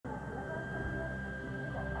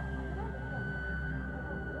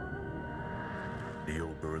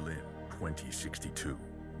Neo-Berlin, 2062.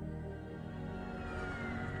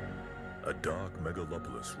 A dark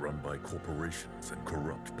megalopolis run by corporations and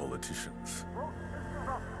corrupt politicians.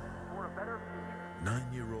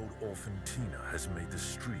 9-year-old orphan Tina has made the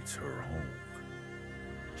streets her home.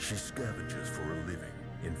 She scavenges for a living,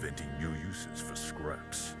 inventing new uses for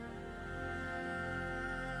scraps.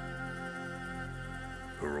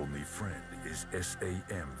 Her only friend is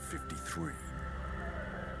SAM-53,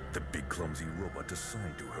 the big clumsy robot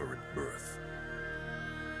assigned to her at birth.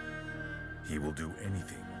 He will do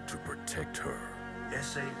anything to protect her.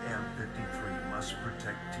 SAM-53 must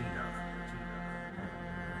protect Tina.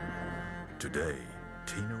 Today,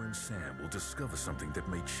 Tina and Sam will discover something that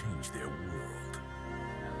may change their world.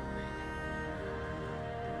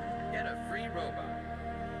 Get a free robot.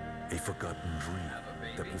 A forgotten dream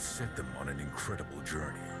that will set them on an incredible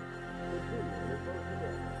journey.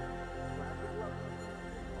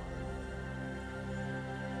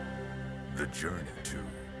 The journey to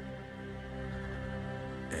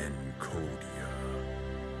Encodya.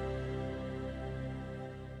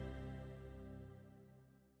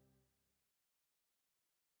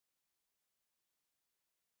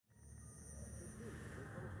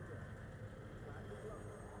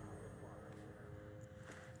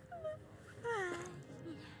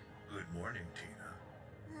 Good morning, Tina.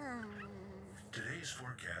 Today's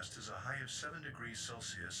forecast is a high of 7 degrees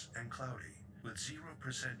Celsius and cloudy, with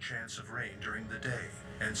 0% chance of rain during the day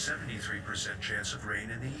and 73% chance of rain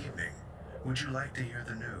in the evening. Would you like to hear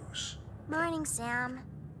the news? Morning, Sam.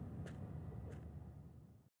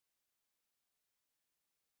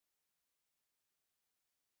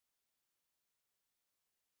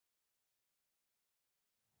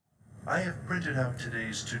 I have printed out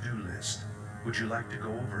today's to-do list. Would you like to go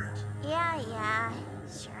over it? Yeah,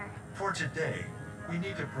 sure. For today, we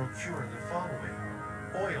need to procure the following: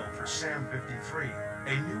 oil for SAM-53,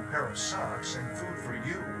 a new pair of socks and food for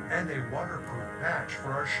you, and a waterproof patch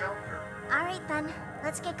for our shelter. All right, then.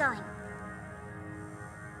 Let's get going.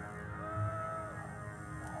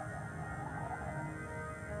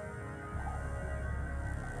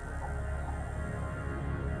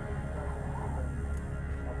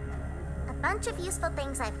 A bunch of useful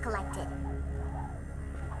things I've collected.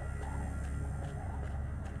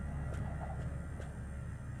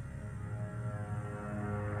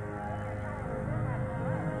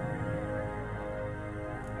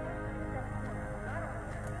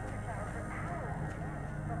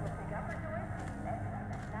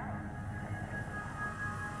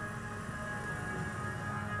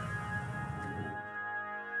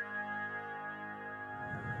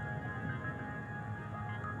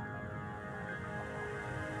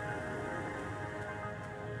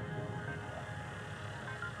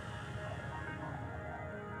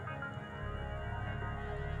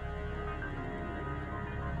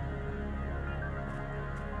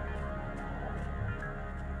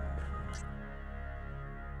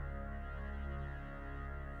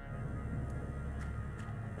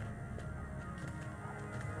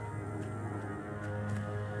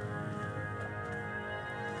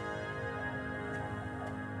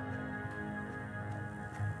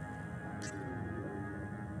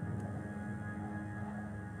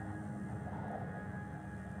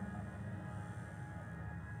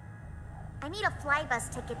 I need a flybus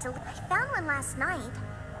ticket to... I found one last night,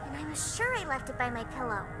 and I was sure I left it by my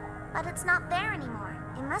pillow. But it's not there anymore.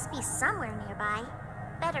 It must be somewhere nearby.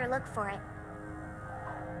 Better look for it.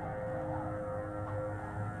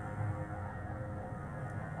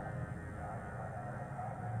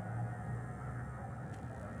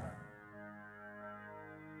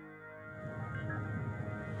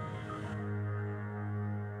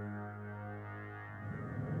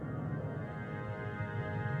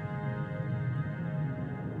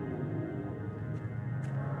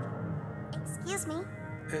 Excuse me?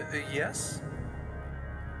 Yes?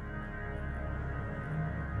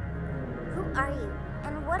 Who are you?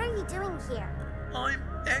 And what are you doing here? I'm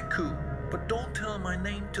Eku, but don't tell my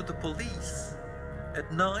name to the police.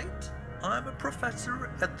 At night, I'm a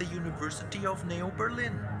professor at the University of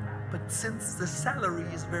Neo-Berlin. But since the salary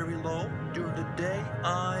is very low, during the day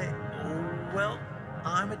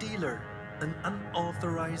I'm a dealer. An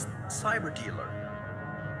unauthorized cyber dealer.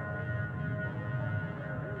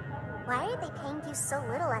 Why are they paying you so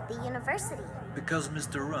little at the university? Because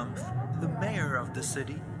Mr. Rumpf, the mayor of the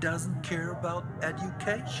city, doesn't care about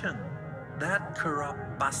education. That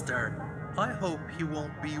corrupt bastard. I hope he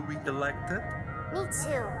won't be re-elected. Me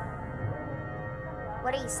too.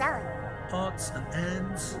 What are you selling? Odds and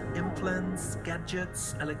ends, implants,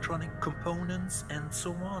 gadgets, electronic components, and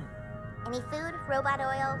so on. Any food, robot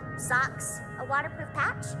oil, socks, a waterproof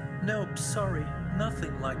patch? Nope, sorry.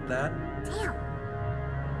 Nothing like that. Damn.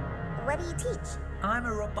 What do you teach? I'm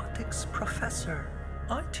a robotics professor.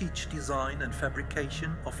 I teach design and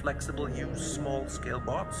fabrication of flexible use small-scale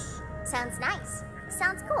bots. Sounds nice.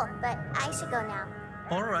 Sounds cool, but I should go now.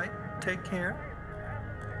 All right, take care.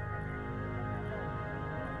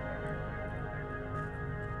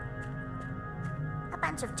 A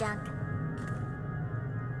bunch of junk.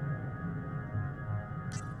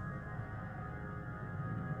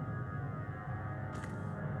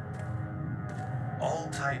 All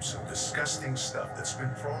types of disgusting stuff that's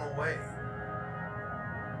been thrown away.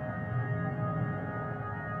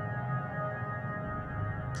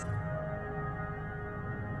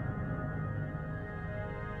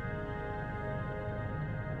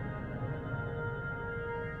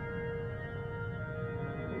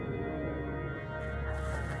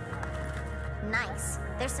 Nice.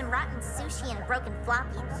 There's some rotten sushi and a broken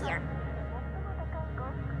floppy in here.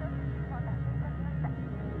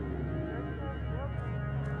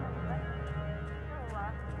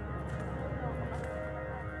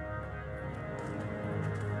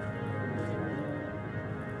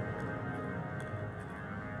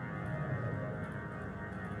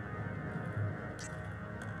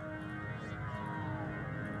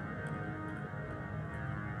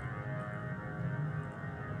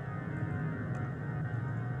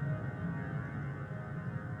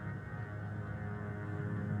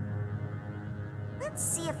 Let's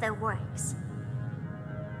see if it works.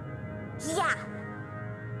 Yeah!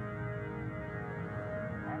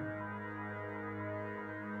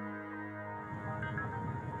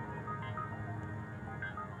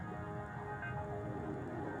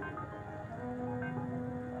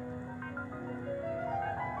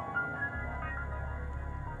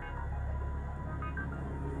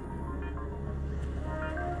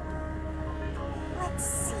 Let's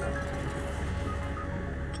see.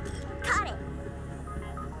 Got it!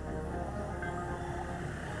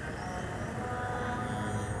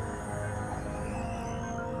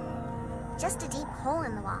 Just a deep hole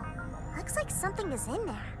in the wall. Looks like something is in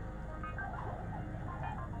there.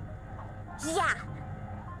 Yeah!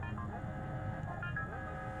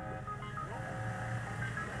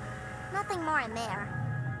 Nothing more in there.